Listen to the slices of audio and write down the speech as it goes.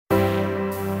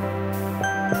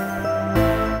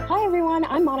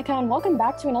Monica, and welcome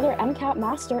back to another MCAT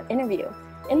Master interview.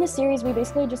 In this series, we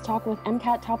basically just talk with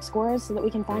MCAT top scorers so that we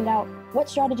can find out what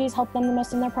strategies help them the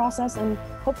most in their process and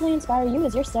hopefully inspire you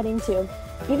as you're studying too.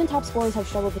 Even top scorers have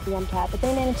struggled with the MCAT, but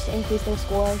they managed to increase their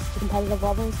scores to competitive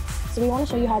levels, so we want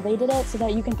to show you how they did it so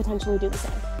that you can potentially do the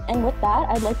same. And with that,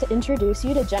 I'd like to introduce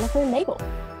you to Jennifer Nagel.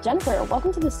 Jennifer,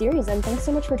 welcome to the series and thanks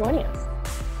so much for joining us.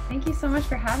 Thank you so much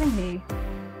for having me.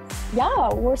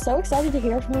 Yeah, we're so excited to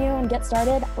hear from you and get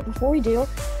started. But before we do,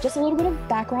 just a little bit of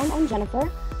background on Jennifer.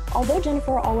 Although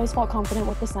Jennifer always felt confident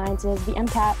with the sciences, the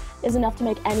MCAT is enough to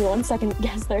make anyone second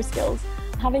guess their skills.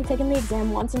 Having taken the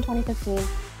exam once in 2015,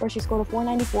 where she scored a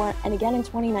 494, and again in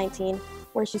 2019,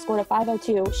 where she scored a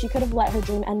 502, she could have let her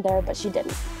dream end there, but she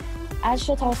didn't. As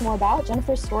she'll tell us more about,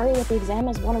 Jennifer's story with the exam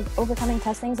is one of overcoming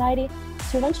test anxiety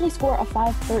to eventually score a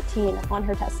 513 on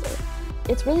her test day.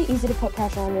 It's really easy to put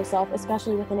pressure on yourself,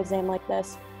 especially with an exam like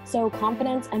this. So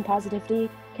confidence and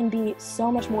positivity can be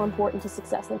so much more important to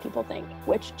success than people think,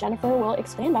 which Jennifer will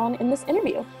expand on in this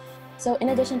interview. So in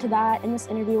addition to that, in this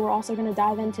interview, we're also going to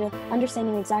dive into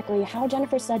understanding exactly how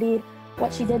Jennifer studied,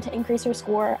 what she did to increase her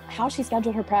score, how she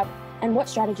scheduled her prep, and what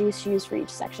strategies she used for each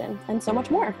section, and so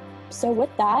much more. So with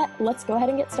that, let's go ahead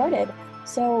and get started.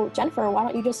 So Jennifer, why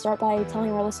don't you just start by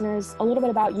telling our listeners a little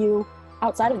bit about you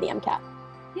outside of the MCAT?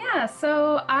 Yeah,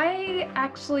 so I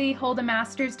actually hold a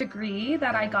master's degree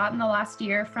that I got in the last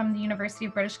year from the University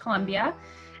of British Columbia.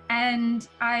 And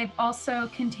I've also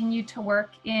continued to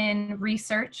work in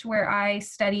research where I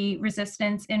study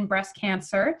resistance in breast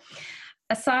cancer.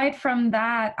 Aside from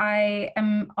that, I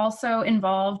am also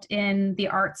involved in the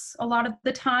arts a lot of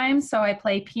the time. So I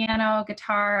play piano,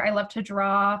 guitar, I love to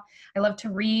draw, I love to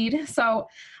read. So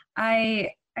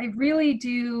I really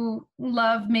do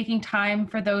love making time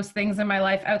for those things in my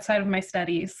life outside of my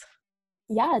studies.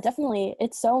 Yeah, definitely.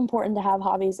 It's so important to have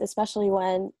hobbies, especially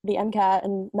when the MCAT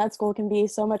and med school can be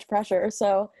so much pressure.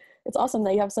 So it's awesome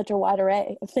that you have such a wide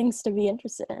array of things to be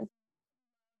interested in.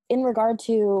 In regard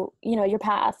to, your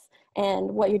path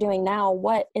and what you're doing now,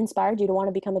 what inspired you to want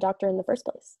to become a doctor in the first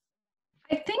place?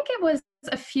 I think it was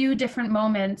a few different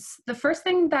moments. The first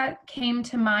thing that came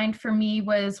to mind for me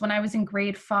was when I was in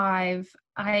grade 5,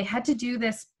 I had to do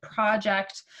this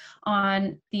project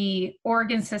on the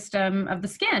organ system of the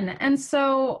skin. And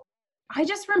so I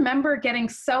just remember getting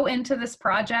so into this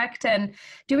project and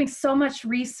doing so much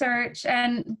research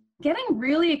and getting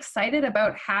really excited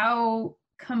about how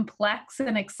complex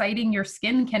and exciting your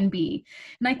skin can be.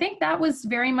 And I think that was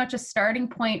very much a starting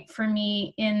point for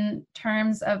me in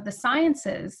terms of the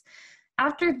sciences.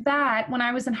 After that, when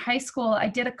I was in high school, I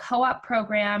did a co-op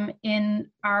program in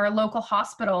our local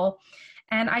hospital.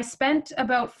 And I spent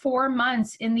about 4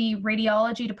 months in the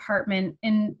radiology department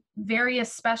in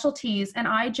various specialties. And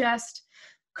I just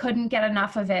couldn't get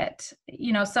enough of it.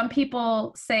 Some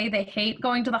people say they hate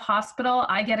going to the hospital.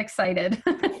 I get excited.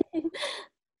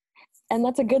 And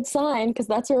that's a good sign because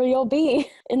that's where you'll be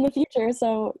in the future.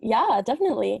 So yeah,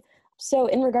 definitely. So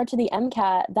in regard to the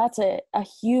MCAT, that's a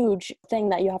huge thing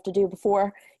that you have to do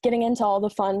before getting into all the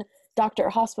fun doctor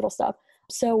hospital stuff.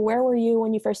 So where were you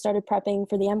when you first started prepping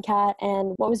for the MCAT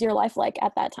and what was your life like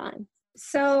at that time?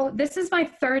 So this is my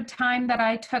third time that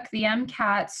I took the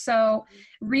MCAT. So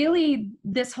really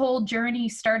this whole journey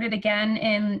started again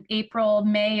in April,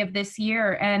 May of this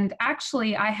year. And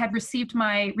actually I had received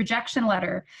my rejection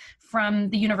letter from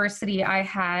the university I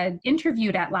had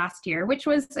interviewed at last year, which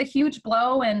was a huge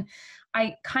blow. And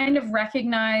I kind of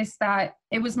recognized that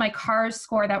it was my CARS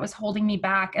score that was holding me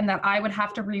back and that I would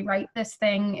have to rewrite this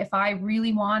thing if I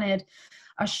really wanted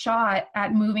a shot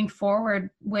at moving forward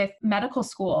with medical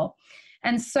school.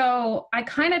 And so I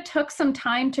kind of took some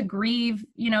time to grieve,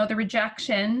 the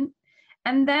rejection.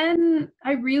 And then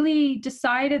I really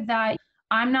decided that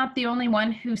I'm not the only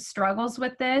one who struggles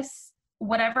with this.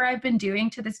 Whatever I've been doing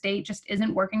to this date just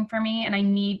isn't working for me. And I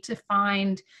need to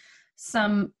find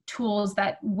some tools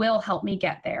that will help me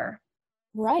get there.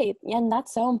 Right. And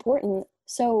that's so important.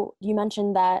 So you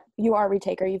mentioned that you are a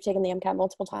retaker. You've taken the MCAT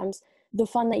multiple times. The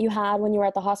fun that you had when you were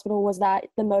at the hospital, was that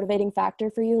the motivating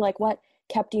factor for you? Like what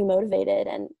kept you motivated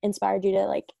and inspired you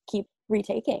to keep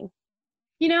retaking?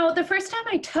 The first time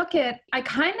I took it, I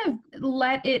kind of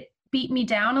let it beat me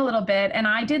down a little bit and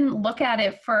I didn't look at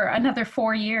it for another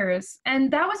 4 years.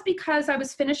 And that was because I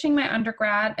was finishing my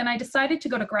undergrad and I decided to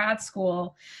go to grad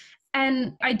school.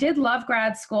 And I did love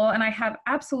grad school and I have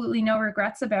absolutely no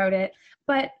regrets about it.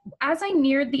 But as I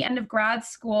neared the end of grad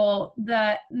school,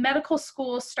 the medical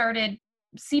school started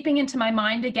seeping into my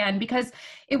mind again because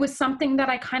it was something that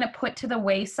I kind of put to the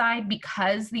wayside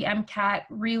because the MCAT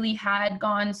really had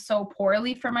gone so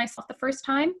poorly for myself the first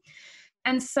time.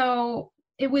 And so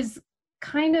it was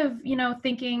kind of,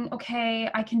 thinking, okay,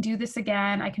 I can do this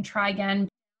again. I can try again.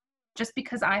 Just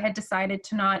because I had decided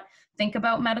to not think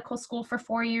about medical school for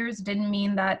 4 years didn't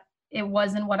mean that it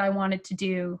wasn't what I wanted to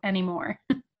do anymore.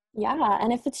 Yeah,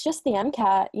 and if it's just the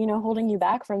MCAT, holding you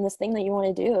back from this thing that you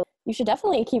want to do, you should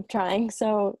definitely keep trying.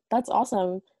 So that's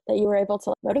awesome that you were able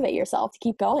to motivate yourself to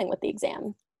keep going with the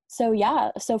exam. So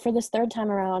yeah, so for this third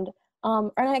time around,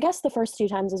 and I guess the first two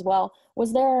times as well,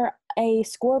 was there a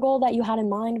score goal that you had in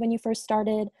mind when you first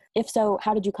started? If so,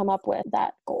 how did you come up with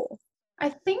that goal? I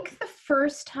think the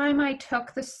first time I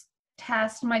took this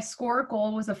test, my score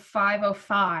goal was a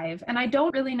 505. And I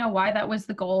don't really know why that was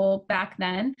the goal back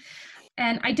then.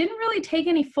 And I didn't really take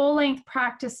any full-length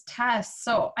practice tests,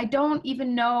 so I don't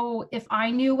even know if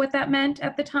I knew what that meant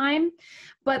at the time.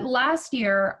 But last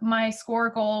year, my score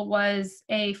goal was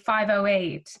a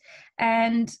 508.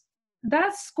 And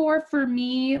that score for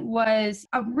me was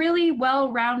a really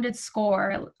well-rounded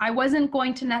score. I wasn't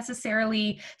going to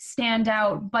necessarily stand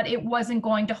out, but it wasn't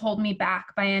going to hold me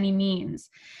back by any means.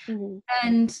 Mm-hmm.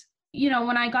 And,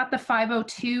 when I got the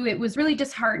 502, it was really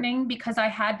disheartening because I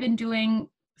had been doing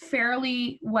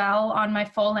fairly well on my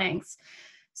full lengths.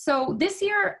 So this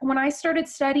year, when I started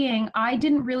studying, I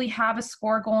didn't really have a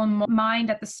score goal in mind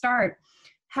at the start.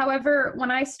 However,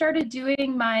 when I started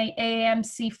doing my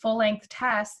AAMC full length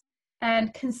test,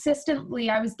 and consistently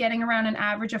I was getting around an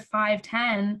average of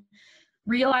 510,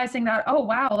 realizing that, oh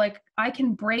wow, like I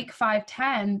can break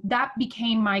 510, that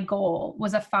became my goal,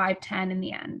 was a 510 in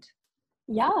the end.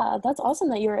 Yeah, that's awesome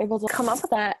that you were able to come up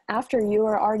with that after you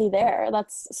were already there.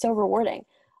 That's so rewarding.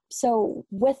 So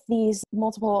with these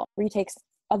multiple retakes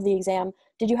of the exam,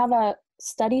 did you have a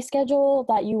study schedule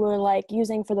that you were like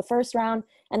using for the first round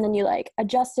and then you like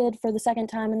adjusted for the second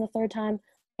time and the third time?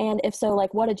 And if so,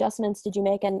 like what adjustments did you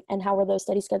make and how were those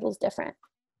study schedules different?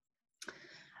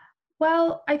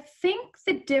 Well, I think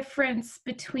the difference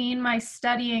between my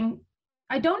studying,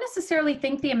 I don't necessarily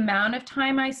think the amount of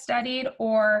time I studied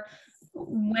or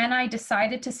when I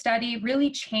decided to study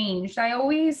really changed. I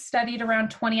always studied around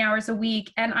 20 hours a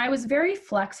week, and I was very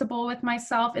flexible with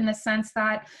myself in the sense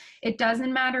that it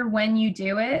doesn't matter when you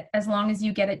do it as long as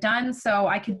you get it done. So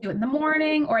I could do it in the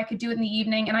morning or I could do it in the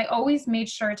evening, and I always made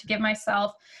sure to give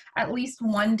myself at least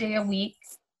one day a week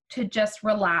to just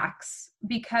relax,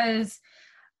 because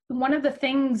one of the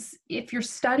things, if you're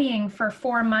studying for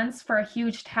 4 months for a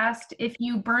huge test, if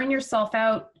you burn yourself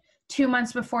out 2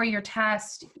 months before your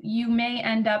test, you may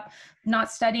end up not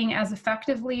studying as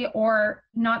effectively or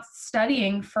not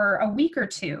studying for a week or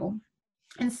two.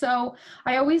 And so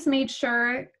I always made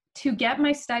sure to get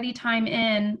my study time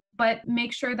in, but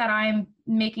make sure that I'm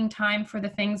making time for the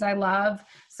things I love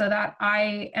so that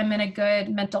I am in a good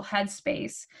mental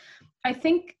headspace. I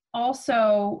think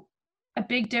also a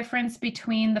big difference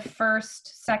between the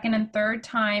first, second, and third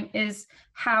time is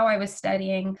how I was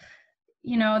studying.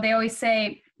 They always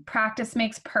say practice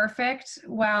makes perfect.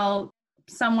 Well,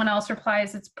 someone else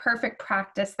replies, it's perfect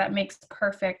practice that makes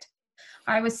perfect.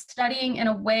 I was studying in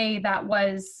a way that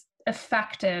was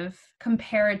effective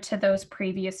compared to those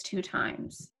previous two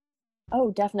times. Oh,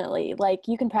 definitely. Like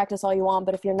you can practice all you want,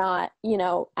 but if you're not,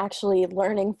 actually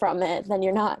learning from it, then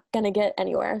you're not going to get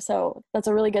anywhere. So that's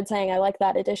a really good saying. I like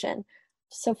that addition.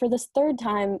 So for this third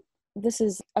time, this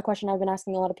is a question I've been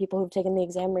asking a lot of people who've taken the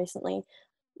exam recently.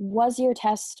 Was your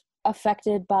test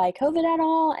affected by COVID at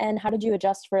all? And how did you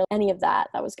adjust for any of that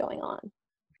was going on?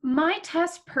 My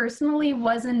test personally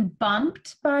wasn't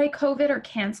bumped by COVID or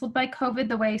canceled by COVID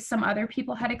the way some other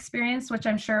people had experienced, which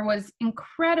I'm sure was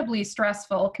incredibly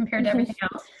stressful compared to everything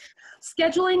else.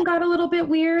 Scheduling got a little bit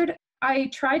weird.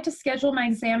 I tried to schedule my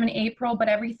exam in April, but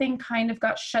everything kind of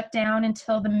got shut down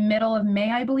until the middle of May,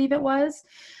 I believe it was.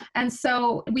 And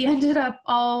so we ended up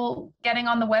all getting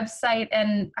on the website,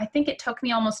 and I think it took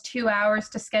me almost 2 hours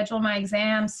to schedule my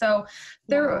exam. So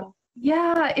Wow.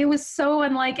 yeah, it was so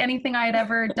unlike anything I had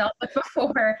ever dealt with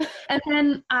before. And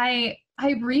then I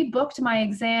rebooked my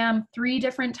exam 3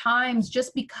 different times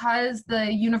just because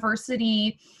the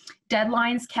university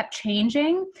deadlines kept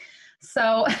changing.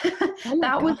 So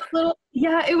that was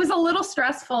it was a little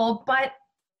stressful, but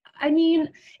I mean,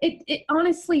 it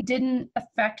honestly didn't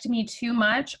affect me too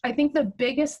much. I think the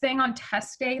biggest thing on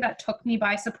test day that took me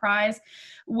by surprise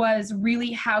was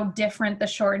really how different the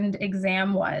shortened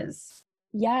exam was.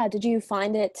 Yeah. Did you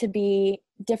find it to be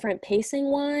different pacing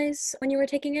wise when you were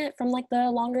taking it from like the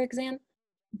longer exam?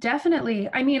 Definitely.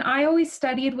 I mean, I always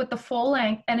studied with the full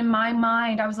length, and in my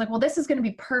mind, I was like, well, this is going to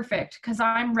be perfect because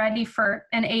I'm ready for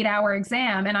an 8-hour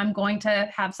exam and I'm going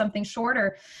to have something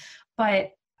shorter. But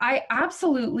I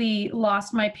absolutely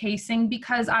lost my pacing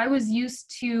because I was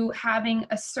used to having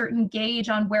a certain gauge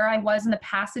on where I was in the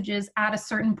passages at a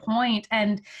certain point,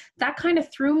 and that kind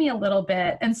of threw me a little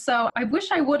bit. And so I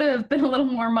wish I would have been a little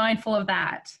more mindful of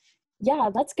that.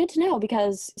 Yeah, that's good to know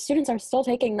because students are still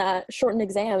taking that shortened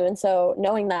exam. And so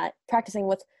knowing that practicing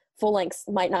with full lengths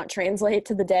might not translate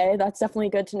to the day, that's definitely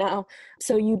good to know.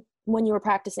 So when you were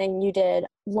practicing, you did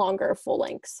longer full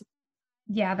lengths.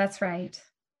 Yeah, that's right.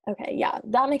 Okay, yeah,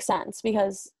 that makes sense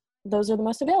because those are the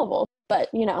most available. But,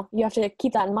 you have to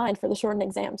keep that in mind for the shortened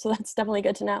exam. So that's definitely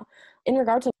good to know. In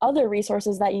regard to other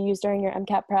resources that you used during your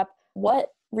MCAT prep, what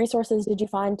resources did you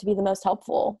find to be the most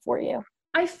helpful for you?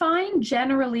 I find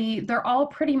generally they're all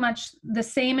pretty much the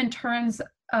same in terms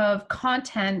of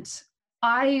content.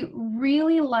 I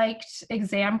really liked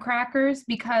exam crackers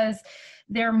because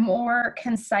they're more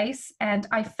concise, and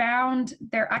I found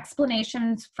their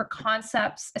explanations for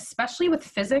concepts, especially with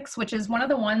physics, which is one of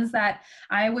the ones that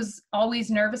I was always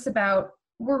nervous about,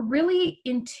 were really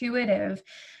intuitive.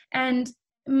 And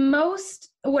most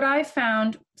what I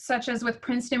found, such as with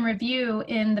Princeton Review,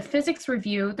 in the physics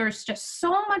review, there's just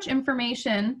so much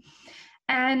information,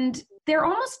 and they're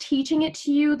almost teaching it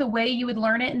to you the way you would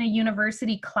learn it in a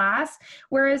university class,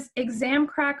 whereas Exam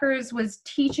Crackers was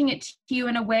teaching it to you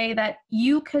in a way that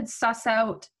you could suss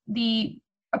out the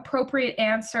appropriate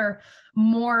answer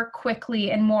more quickly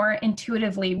and more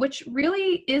intuitively, which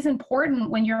really is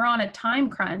important when you're on a time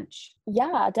crunch.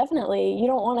 Yeah, definitely. You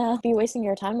don't want to be wasting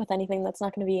your time with anything that's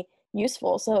not going to be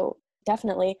useful. So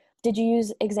definitely. Did you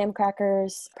use Exam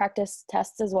Crackers practice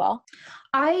tests as well?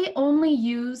 I only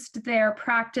used their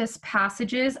practice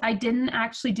passages. I didn't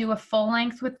actually do a full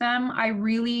length with them. I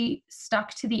really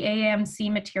stuck to the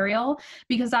AAMC material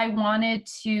because I wanted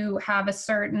to have a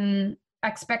certain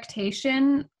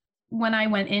expectation when I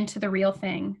went into the real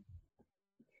thing.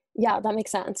 Yeah, that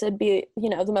makes sense. It'd be,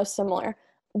 the most similar.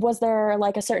 Was there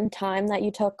like a certain time that you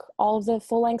took all of the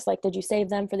full lengths? Like, did you save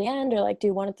them for the end or like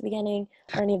do one at the beginning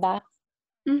or any of that?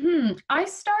 I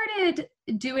started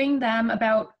doing them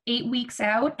about 8 weeks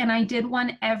out, and I did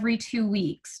one every 2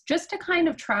 weeks just to kind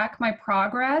of track my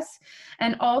progress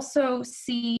and also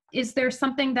see, is there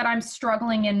something that I'm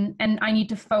struggling in and I need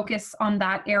to focus on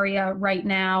that area right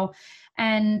now.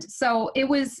 And so it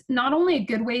was not only a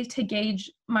good way to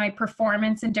gauge my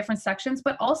performance in different sections,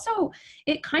 but also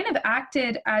it kind of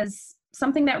acted as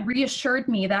something that reassured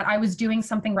me that I was doing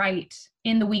something right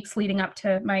in the weeks leading up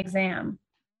to my exam.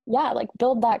 Yeah, like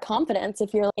build that confidence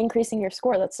if you're increasing your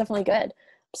score. That's definitely good.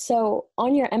 So,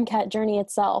 on your MCAT journey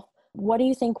itself, what do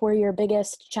you think were your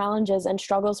biggest challenges and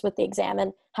struggles with the exam,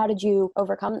 and how did you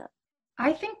overcome them?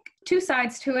 I think two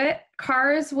sides to it.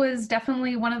 Cars was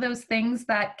definitely one of those things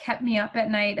that kept me up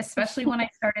at night, especially when I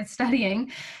started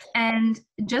studying. And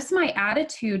just my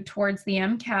attitude towards the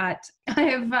MCAT.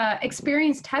 I've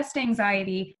experienced test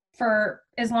anxiety for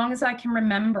as long as I can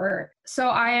remember. So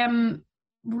I am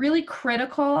really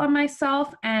critical on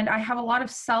myself, and I have a lot of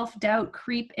self-doubt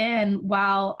creep in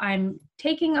while I'm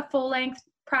taking a full-length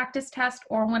practice test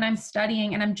or when I'm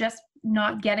studying and I'm just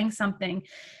not getting something.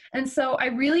 And so I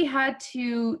really had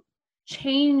to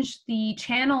change the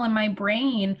channel in my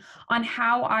brain on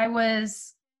how I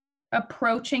was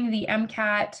approaching the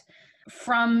MCAT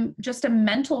from just a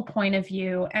mental point of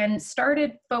view and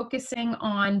started focusing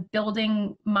on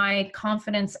building my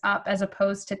confidence up as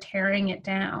opposed to tearing it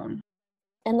down.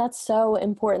 And that's so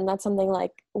important. That's something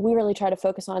like we really try to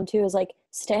focus on too, is like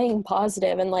staying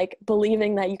positive and like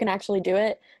believing that you can actually do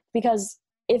it. Because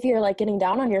if you're like getting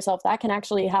down on yourself, that can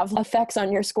actually have effects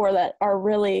on your score that are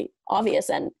really obvious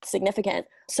and significant.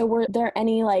 So were there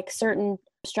any like certain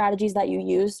strategies that you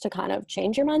used to kind of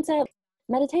change your mindset,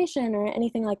 meditation or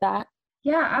anything like that?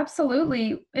 Yeah,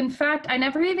 absolutely. In fact, I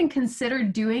never even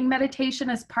considered doing meditation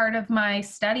as part of my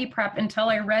study prep until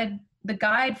I read the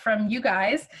guide from you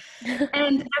guys.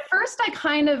 And at first I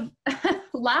kind of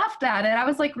laughed at it. I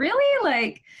was like, really?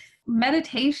 Like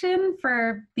meditation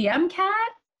for the MCAT?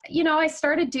 I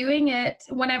started doing it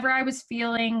whenever I was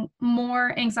feeling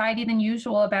more anxiety than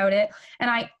usual about it. And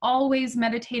I always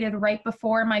meditated right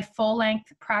before my full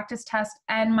length practice test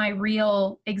and my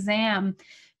real exam,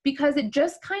 because it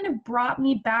just kind of brought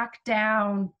me back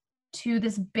down to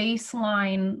this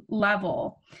baseline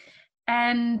level.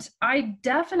 And I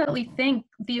definitely think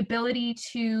the ability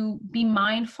to be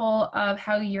mindful of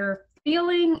how you're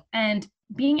feeling and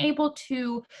being able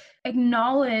to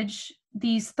acknowledge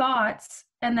these thoughts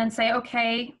and then say,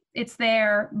 okay, it's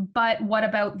there, but what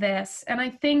about this? And I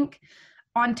think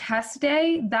on test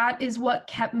day, that is what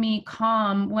kept me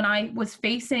calm when I was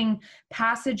facing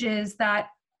passages that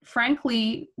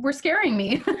frankly were scaring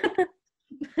me.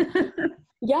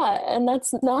 Yeah, and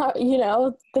that's not,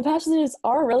 the passages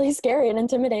are really scary and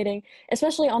intimidating,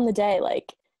 especially on the day.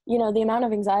 Like, the amount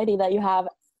of anxiety that you have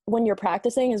when you're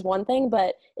practicing is one thing,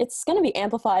 but it's going to be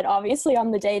amplified obviously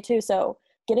on the day too. So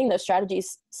getting those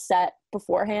strategies set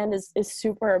beforehand is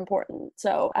super important.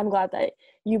 So I'm glad that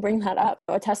you bring that up,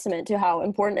 a testament to how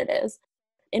important it is.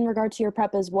 In regard to your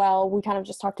prep as well, we kind of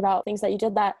just talked about things that you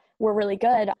did that were really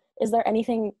good. Is there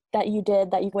anything that you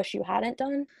did that you wish you hadn't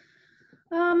done?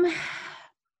 Um,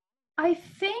 I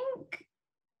think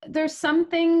there's some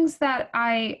things that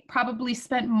I probably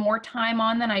spent more time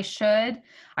on than I should.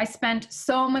 I spent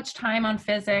so much time on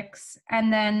physics,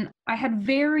 and then I had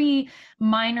very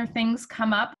minor things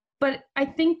come up. But I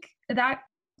think that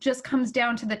just comes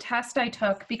down to the test I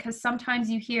took, because sometimes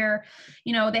you hear,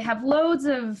 they have loads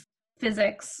of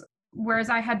physics, whereas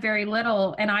I had very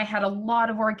little, and I had a lot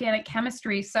of organic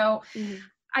chemistry. So Mhm.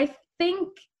 I think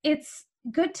it's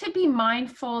good to be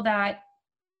mindful that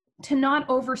to not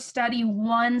overstudy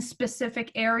one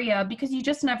specific area, because you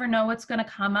just never know what's going to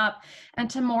come up, and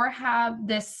to more have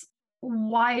this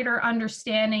wider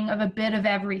understanding of a bit of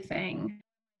everything.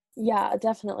 Yeah,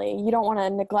 definitely. You don't want to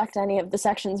neglect any of the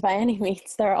sections by any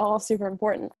means. They're all super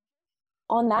important.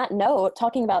 On that note,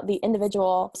 talking about the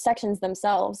individual sections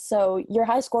themselves, so your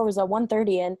high score was a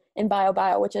 130 in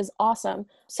bio, which is awesome.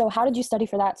 So how did you study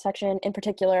for that section in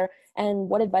particular, and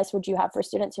what advice would you have for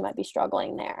students who might be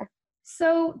struggling there?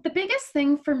 So the biggest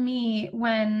thing for me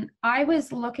when I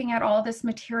was looking at all this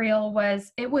material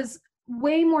was it was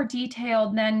way more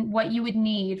detailed than what you would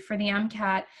need for the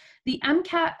MCAT. The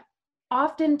MCAT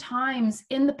oftentimes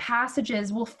in the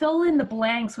passages will fill in the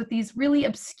blanks with these really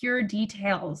obscure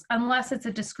details unless it's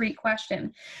a discrete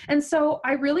question. And so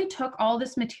I really took all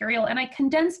this material and I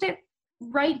condensed it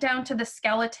right down to the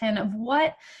skeleton of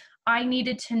what I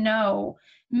needed to know,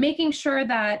 making sure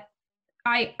that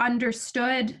I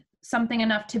understood something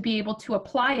enough to be able to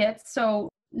apply it. So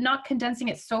not condensing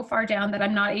it so far down that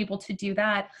I'm not able to do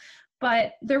that.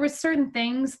 But there was certain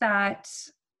things that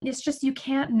it's just you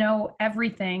can't know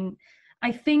everything.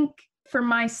 I think for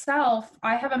myself,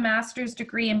 I have a master's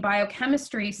degree in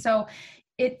biochemistry. So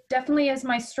it definitely is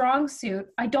my strong suit.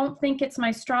 I don't think it's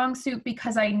my strong suit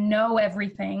because I know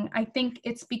everything. I think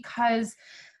it's because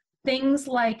things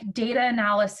like data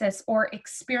analysis or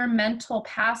experimental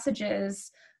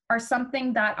passages are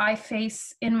something that I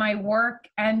face in my work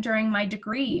and during my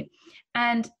degree.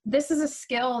 And this is a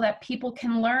skill that people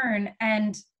can learn,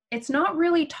 and it's not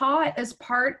really taught as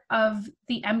part of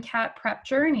the MCAT prep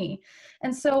journey.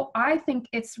 And so I think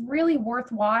it's really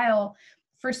worthwhile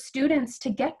for students to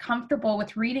get comfortable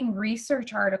with reading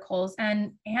research articles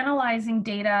and analyzing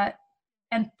data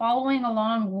and following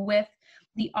along with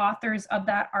the authors of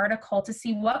that article to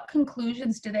see what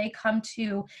conclusions do they come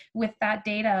to with that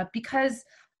data, because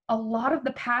a lot of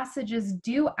the passages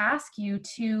do ask you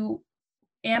to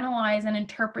analyze and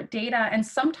interpret data and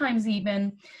sometimes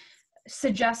even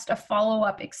suggest a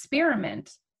follow-up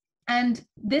experiment. And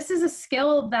this is a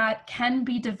skill that can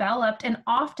be developed, and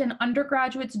often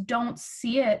undergraduates don't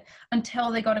see it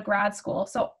until they go to grad school.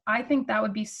 So I think that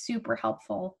would be super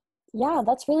helpful. Yeah,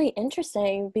 that's really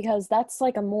interesting because that's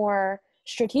like a more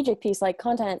strategic piece. Like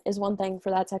content is one thing for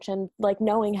that section, like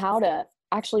knowing how to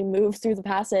actually move through the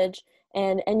passage,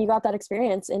 and you got that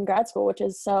experience in grad school, which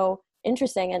is so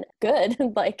interesting and good.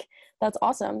 Like that's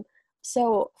awesome.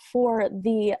 So for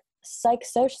the psych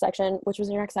soc section, which was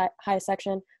your next highest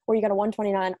section, where you got a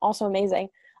 129, also amazing.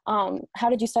 How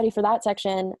did you study for that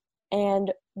section,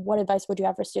 and what advice would you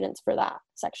have for students for that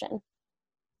section?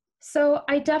 So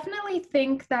I definitely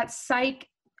think that psych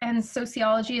and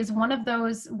sociology is one of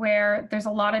those where there's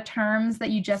a lot of terms that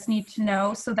you just need to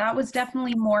know. So that was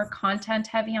definitely more content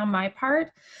heavy on my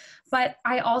part. But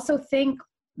I also think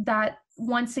that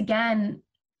once again,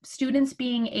 students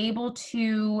being able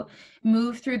to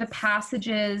move through the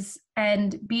passages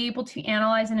and be able to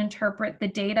analyze and interpret the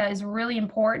data is really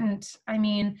important. I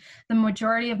mean, the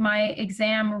majority of my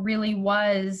exam really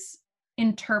was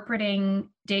interpreting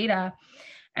data.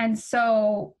 And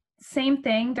so, same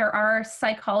thing, there are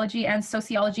psychology and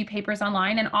sociology papers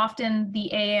online, and often the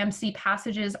AAMC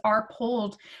passages are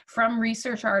pulled from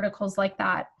research articles like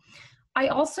that. I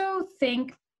also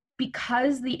think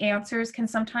because the answers can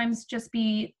sometimes just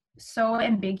be so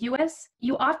ambiguous,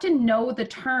 you often know the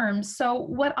terms. So,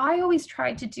 what I always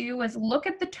try to do is look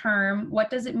at the term, what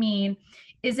does it mean?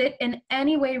 Is it in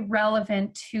any way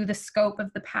relevant to the scope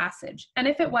of the passage? And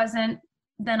if it wasn't,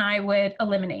 then I would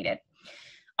eliminate it.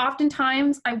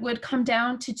 Oftentimes I would come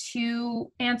down to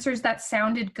two answers that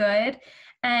sounded good.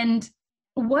 And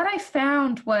what I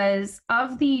found was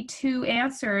of the two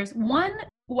answers, one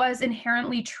was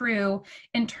inherently true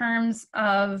in terms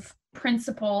of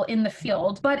principle in the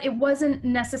field, but it wasn't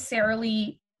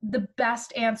necessarily the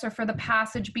best answer for the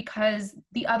passage because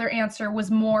the other answer was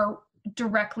more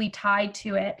directly tied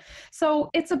to it. So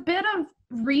it's a bit of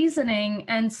reasoning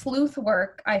and sleuth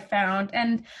work, I found.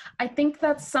 And I think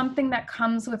that's something that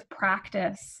comes with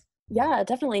practice. Yeah,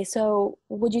 definitely. So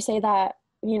would you say that,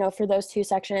 for those two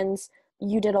sections,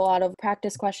 you did a lot of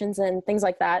practice questions and things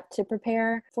like that to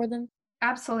prepare for them?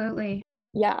 Absolutely.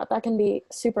 Yeah, that can be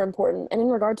super important. And in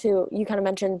regard to, you kind of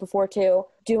mentioned before too,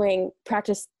 doing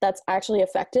practice that's actually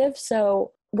effective.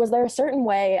 So was there a certain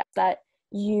way that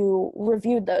you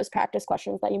reviewed those practice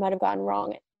questions that you might have gotten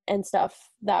wrong and stuff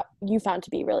that you found to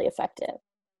be really effective?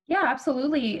 Yeah,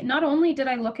 absolutely. Not only did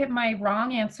I look at my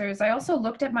wrong answers, I also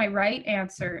looked at my right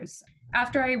answers.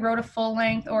 After I wrote a full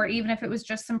length, or even if it was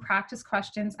just some practice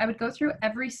questions, I would go through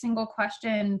every single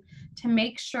question to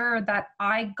make sure that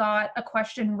I got a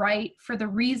question right for the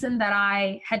reason that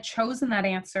I had chosen that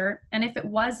answer. And if it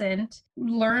wasn't,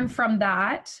 learn from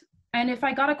that. And if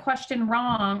I got a question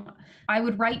wrong, I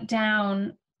would write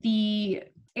down the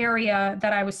area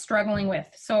that I was struggling with.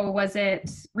 So was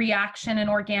it reaction in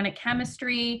organic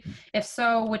chemistry? If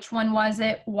so, which one was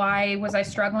it? Why was I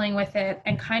struggling with it?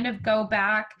 And kind of go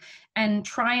back and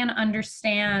try and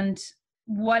understand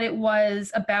what it was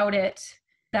about it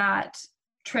that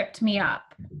tripped me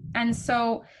up. And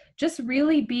so just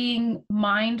really being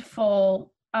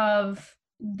mindful of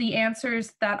the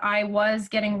answers that I was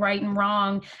getting right and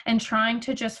wrong and trying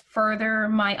to just further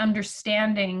my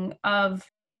understanding of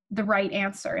the right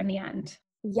answer in the end.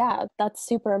 Yeah, that's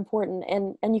super important.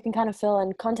 And you can kind of fill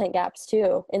in content gaps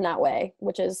too in that way,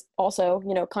 which is also,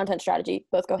 content strategy,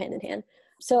 both go hand in hand.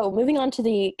 So moving on to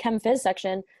the Chem Phys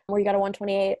section where you got a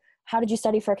 128, how did you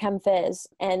study for Chem Phys?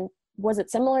 And was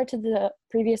it similar to the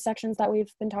previous sections that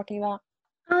we've been talking about?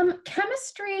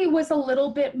 Chemistry was a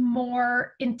little bit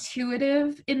more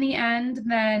intuitive in the end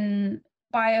than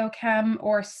biochem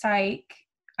or psych.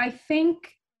 I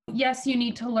think, yes, you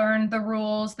need to learn the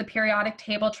rules, the periodic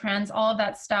table trends, all of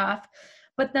that stuff.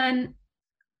 But then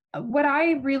what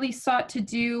I really sought to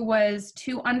do was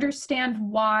to understand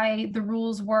why the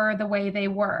rules were the way they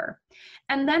were.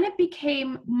 And then it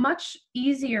became much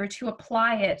easier to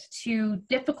apply it to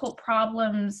difficult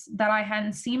problems that I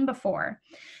hadn't seen before.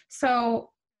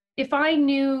 So if I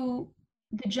knew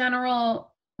the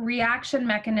general reaction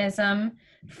mechanism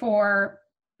for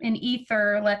an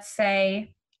ether, let's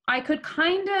say, I could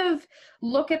kind of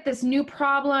look at this new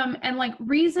problem and like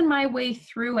reason my way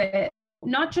through it.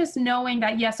 Not just knowing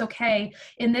that, yes, okay,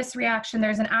 in this reaction,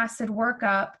 there's an acid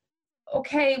workup.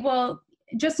 Okay, well,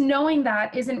 just knowing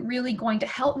that isn't really going to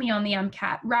help me on the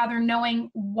MCAT. Rather, knowing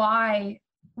why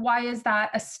is that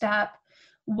a step?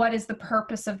 What is the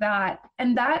purpose of that?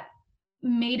 And that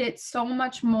made it so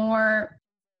much more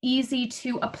easy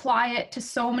to apply it to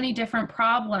so many different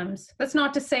problems. That's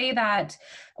not to say that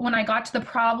when I got to the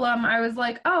problem, I was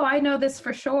like, oh, I know this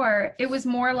for sure. It was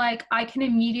more like I can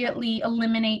immediately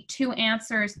eliminate two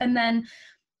answers and then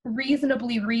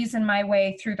reasonably reason my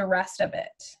way through the rest of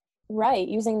it. Right,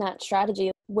 using that strategy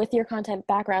with your content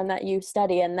background that you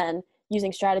study and then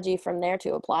using strategy from there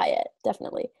to apply it,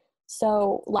 definitely.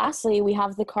 So lastly, we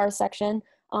have the cars section,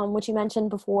 which you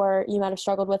mentioned before you might have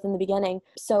struggled with in the beginning.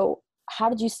 So how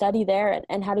did you study there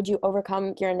and how did you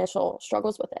overcome your initial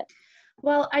struggles with it?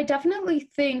 Well, I definitely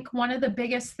think one of the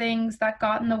biggest things that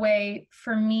got in the way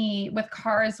for me with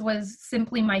cars was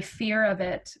simply my fear of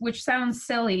it, which sounds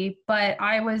silly, but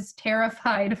I was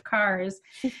terrified of cars.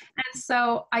 And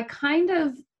so I kind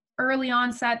of early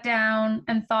on sat down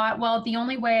and thought, well, the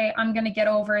only way I'm going to get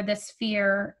over this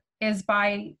fear is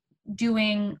by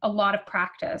doing a lot of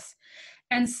practice.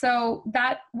 And so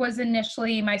that was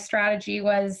initially my strategy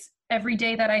was every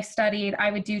day that I studied,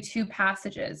 I would do 2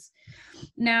 passages.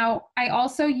 Now, I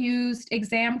also used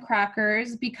exam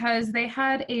crackers because they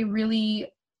had a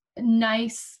really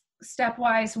nice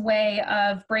stepwise way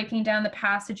of breaking down the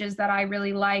passages that I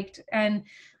really liked. And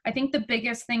I think the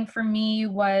biggest thing for me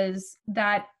was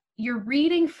that you're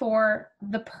reading for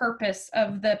the purpose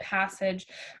of the passage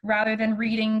rather than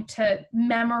reading to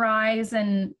memorize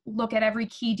and look at every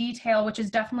key detail, which is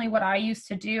definitely what I used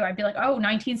to do. I'd be like, oh,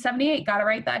 1978, got to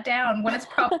write that down when it's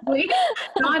probably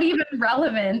not even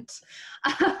relevant.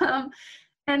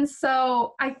 And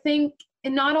so I think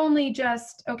not only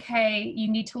just, okay,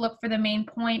 you need to look for the main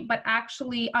point, but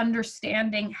actually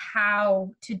understanding how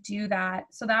to do that.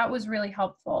 So that was really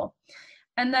helpful.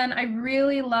 And then I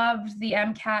really loved the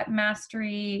MCAT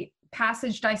mastery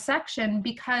passage dissection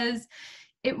because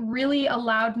it really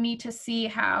allowed me to see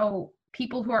how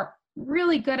people who are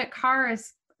really good at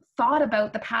cars thought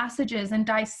about the passages and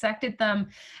dissected them.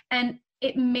 And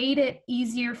it made it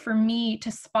easier for me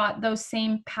to spot those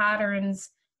same patterns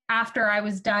after I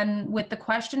was done with the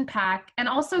question pack, and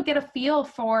also get a feel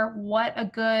for what a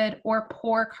good or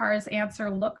poor CARS answer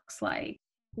looks like.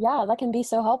 Yeah, that can be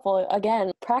so helpful.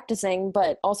 Again, practicing,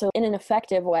 but also in an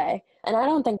effective way. And I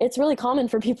don't think it's really common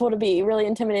for people to be really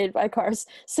intimidated by cars.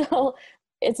 So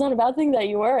it's not a bad thing that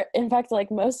you were. In fact,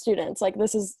 like most students, like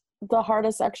this is the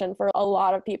hardest section for a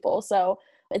lot of people. So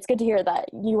it's good to hear that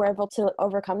you were able to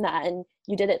overcome that and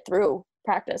you did it through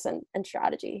practice and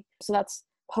strategy. So that's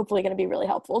hopefully going to be really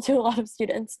helpful to a lot of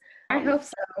students. I hope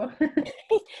so.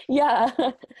 Yeah.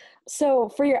 So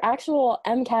for your actual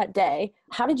MCAT day,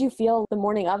 how did you feel the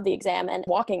morning of the exam and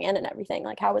walking in and everything?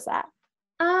 Like, how was that?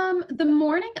 The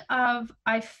morning of,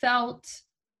 I felt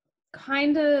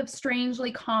kind of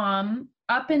strangely calm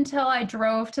up until I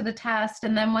drove to the test.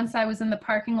 And then once I was in the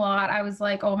parking lot, I was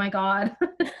like, oh my God.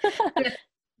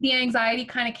 The anxiety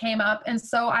kind of came up. And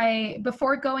so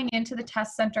before going into the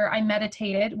test center, I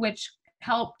meditated, which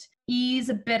helped ease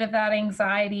a bit of that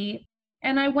anxiety.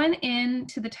 And I went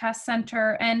into the test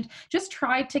center and just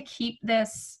tried to keep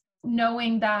this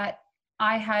knowing that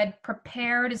I had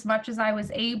prepared as much as I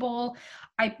was able.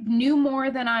 I knew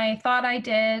more than I thought I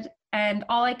did. And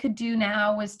all I could do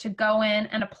now was to go in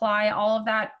and apply all of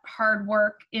that hard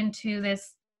work into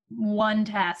this one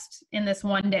test in this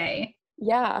one day.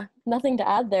 Yeah, nothing to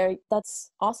add there.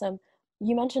 That's awesome.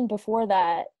 You mentioned before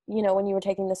that, when you were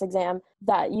taking this exam,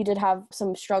 that you did have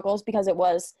some struggles because it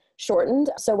was shortened.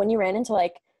 So when you ran into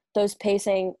like those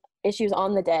pacing issues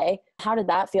on the day, how did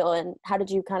that feel and how did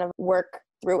you kind of work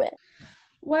through it?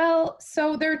 Well,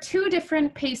 so there are two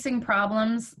different pacing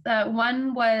problems.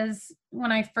 One was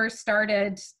when I first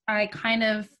started, I kind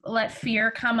of let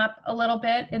fear come up a little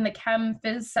bit in the chem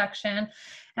phys section.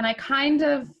 And I kind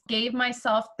of gave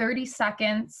myself 30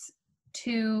 seconds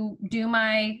to do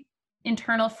my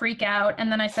internal freak out.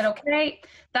 And then I said, okay,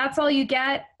 that's all you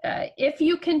get. If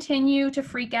you continue to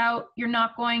freak out, you're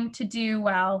not going to do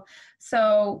well.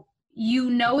 So you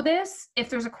know this. If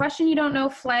there's a question you don't know,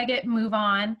 flag it, move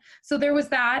on. So there was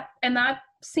that, and that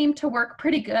seemed to work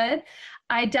pretty good.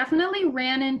 I definitely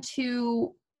ran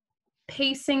into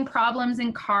pacing problems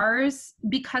in cars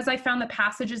because I found the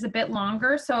passages a bit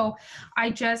longer. So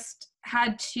I just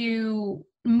had to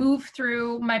move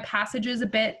through my passages a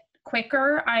bit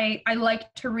quicker. I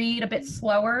like to read a bit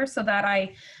slower so that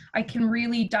I can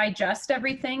really digest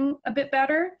everything a bit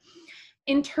better.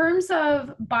 In terms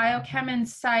of biochem and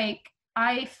psych,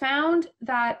 I found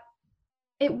that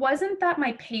it wasn't that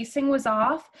my pacing was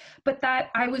off, but that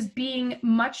I was being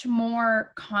much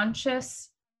more conscious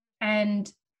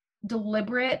and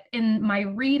deliberate in my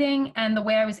reading and the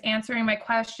way I was answering my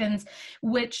questions,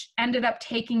 which ended up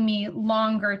taking me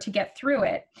longer to get through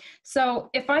it. So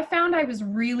if I found I was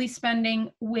really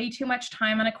spending way too much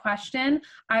time on a question,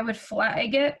 I would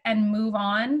flag it and move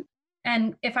on.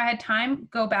 And if I had time,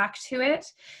 go back to it,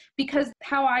 because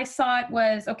how I saw it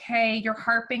was, okay, you're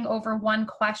harping over one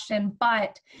question,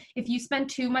 but if you spend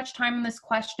too much time on this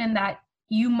question that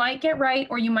you might get right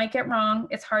or you might get wrong,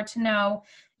 it's hard to know,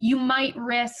 you might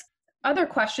risk other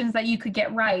questions that you could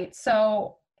get right.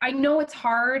 So I know it's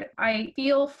hard. I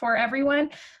feel for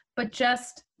everyone, but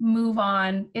just move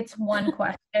on. It's one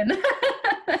question.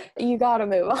 You gotta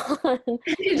move on.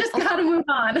 You just gotta move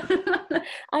on.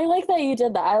 I like that you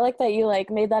did that. I like that you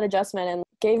made that adjustment and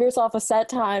gave yourself a set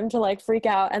time to freak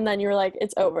out, and then you're like,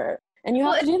 it's over. And you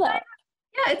have to do that.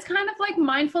 Yeah, it's kind of like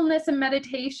mindfulness and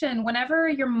meditation. Whenever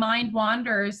your mind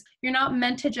wanders, you're not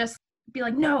meant to just be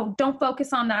like, no, don't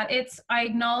focus on that. I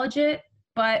acknowledge it,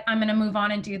 but I'm going to move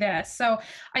on and do this. So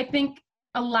I think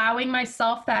allowing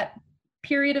myself that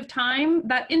period of time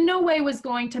that in no way was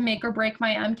going to make or break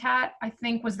my MCAT, I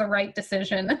think was the right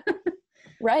decision.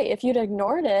 Right. If you'd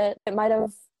ignored it, it might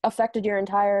have affected your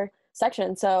entire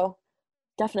section. So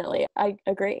definitely, I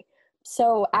agree.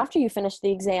 So after you finished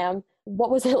the exam,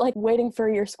 what was it like waiting for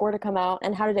your score to come out,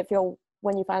 and how did it feel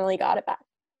when you finally got it back?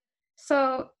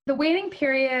 So the waiting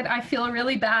period, I feel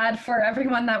really bad for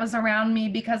everyone that was around me,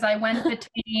 because I went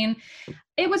between,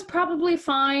 it was probably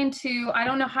fine, to I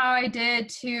don't know how I did,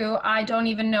 to I don't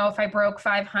even know if I broke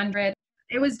 500.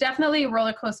 It was definitely a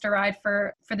roller coaster ride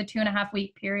for the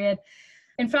 2.5-week period.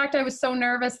 In fact, I was so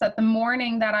nervous that the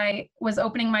morning that I was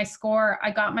opening my score,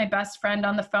 I got my best friend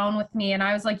on the phone with me, and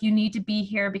I was like, you need to be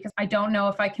here because I don't know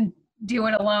if I can do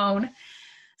it alone.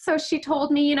 So she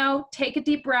told me, take a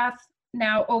deep breath.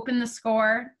 Now open the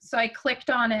score. So I clicked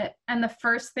on it, and the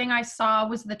first thing I saw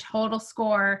was the total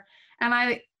score. And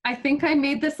I think I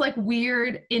made this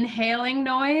weird inhaling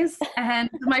noise, and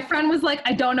my friend was like,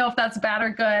 I don't know if that's bad or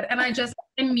good. And I just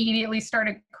immediately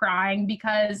started crying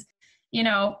because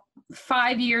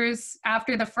 5 years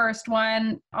after the first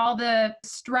one, all the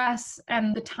stress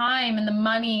and the time and the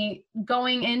money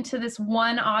going into this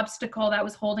one obstacle that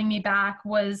was holding me back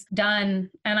was done.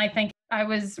 And I think I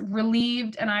was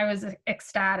relieved and I was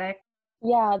ecstatic.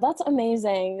 Yeah, that's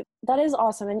amazing. That is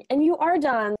awesome. And you are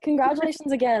done.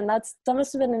 Congratulations again. That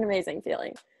must have been an amazing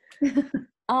feeling.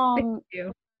 Thank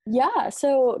you. Yeah,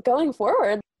 so going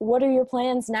forward, what are your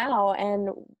plans now and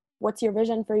what's your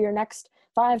vision for your next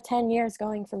 5-10 years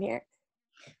going from here?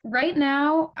 Right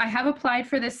now, I have applied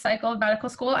for this cycle of medical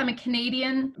school. I'm a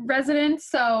Canadian resident,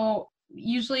 so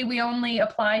usually we only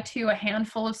apply to a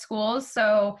handful of schools.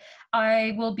 So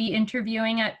I will be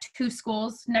interviewing at 2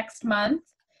 schools next month.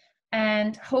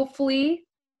 And hopefully,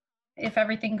 if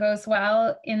everything goes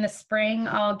well, in the spring,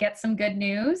 I'll get some good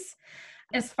news.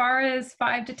 As far as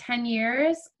 5 to 10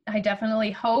 years, I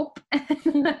definitely hope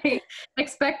and I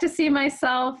expect to see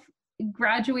myself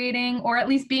graduating or at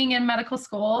least being in medical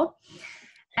school.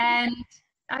 And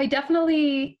I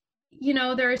definitely,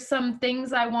 there are some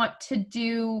things I want to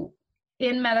do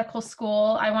in medical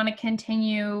school. I want to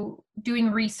continue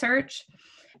doing research.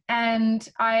 And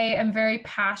I am very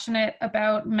passionate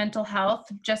about mental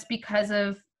health just because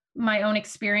of my own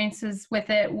experiences with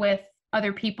it with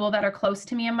other people that are close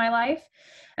to me in my life.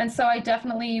 And so I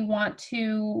definitely want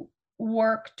to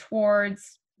work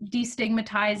towards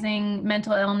destigmatizing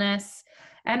mental illness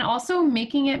and also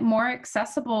making it more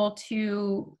accessible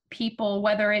to people,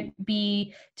 whether it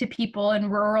be to people in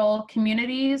rural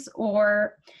communities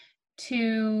or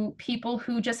to people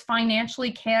who just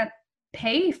financially can't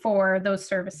pay for those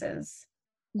services.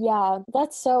 Yeah,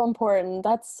 that's so important.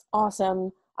 That's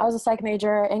awesome. I was a psych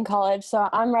major in college, so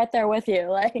I'm right there with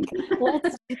you. Like,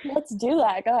 let's do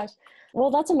that. Gosh. Well,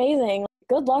 that's amazing.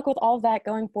 Good luck with all of that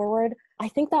going forward. I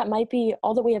think that might be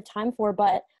all that we have time for,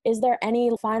 but is there any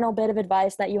final bit of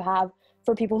advice that you have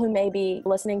for people who may be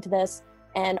listening to this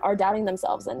and are doubting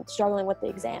themselves and struggling with the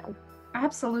exam?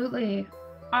 Absolutely.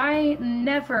 I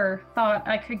never thought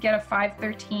I could get a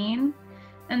 513.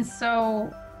 And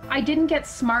so I didn't get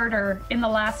smarter in the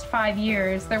last 5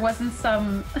 years. There wasn't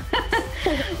some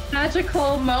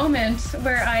magical moment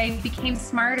where I became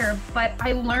smarter, but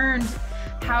I learned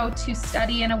how to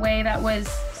study in a way that was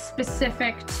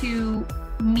specific to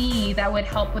me, that would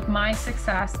help with my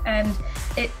success. And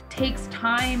it takes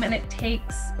time and it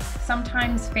takes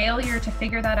sometimes failure to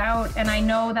figure that out. And I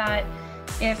know that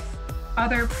if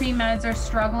other pre-meds are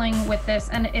struggling with this,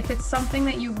 and if it's something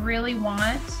that you really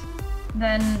want,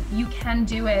 then you can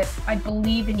do it. I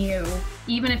believe in you,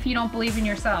 even if you don't believe in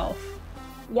yourself.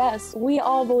 Yes, we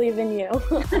all believe in you.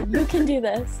 You can do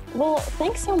this. Well,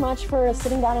 thanks so much for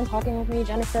sitting down and talking with me,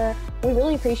 Jennifer. We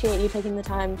really appreciate you taking the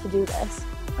time to do this.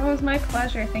 Oh, it was my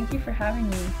pleasure. Thank you for having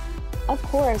me. Of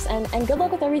course, and good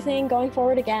luck with everything going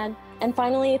forward again. And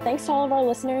finally, thanks to all of our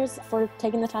listeners for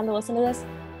taking the time to listen to this.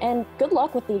 And good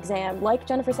luck with the exam. Like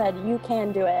Jennifer said, you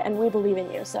can do it, and we believe in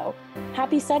you. So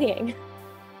happy studying.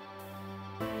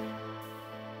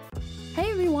 Hey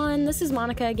everyone, this is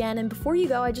Monica again, and before you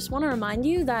go, I just want to remind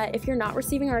you that if you're not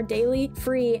receiving our daily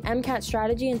free MCAT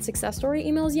strategy and success story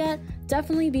emails yet,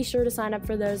 definitely be sure to sign up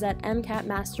for those at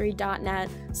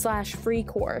mcatmastery.net/free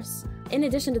course. In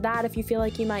addition to that, if you feel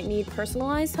like you might need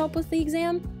personalized help with the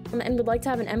exam and would like to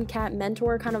have an MCAT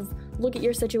mentor kind of look at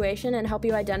your situation and help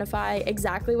you identify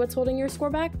exactly what's holding your score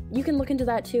back, you can look into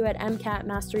that too at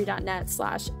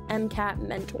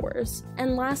mcatmastery.net/mcatmentors.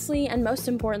 And lastly, and most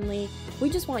importantly, we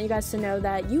just want you guys to know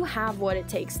that you have what it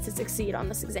takes to succeed on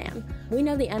this exam. We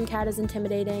know the MCAT is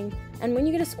intimidating, and when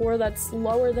you get a score that's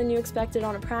lower than you expected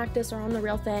on a practice or on the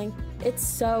real thing, it's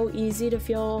so easy to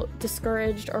feel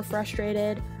discouraged or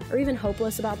frustrated or even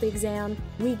hopeless about the exam.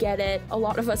 We get it. A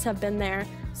lot of us have been there.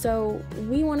 So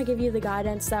we want to give you the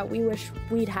guidance that we wish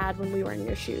we'd had when we were in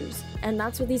your shoes. And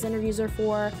that's what these interviews are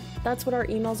for. That's what our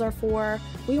emails are for.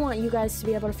 We want you guys to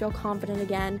be able to feel confident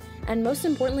again. And most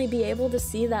importantly, be able to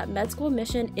see that med school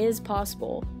admission is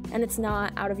possible and it's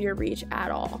not out of your reach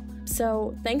at all.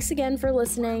 So thanks again for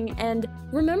listening. And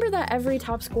remember that every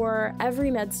top scorer,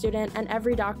 every med student, and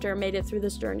every doctor made it through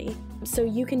this journey. So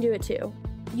you can do it too.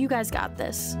 You guys got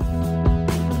this.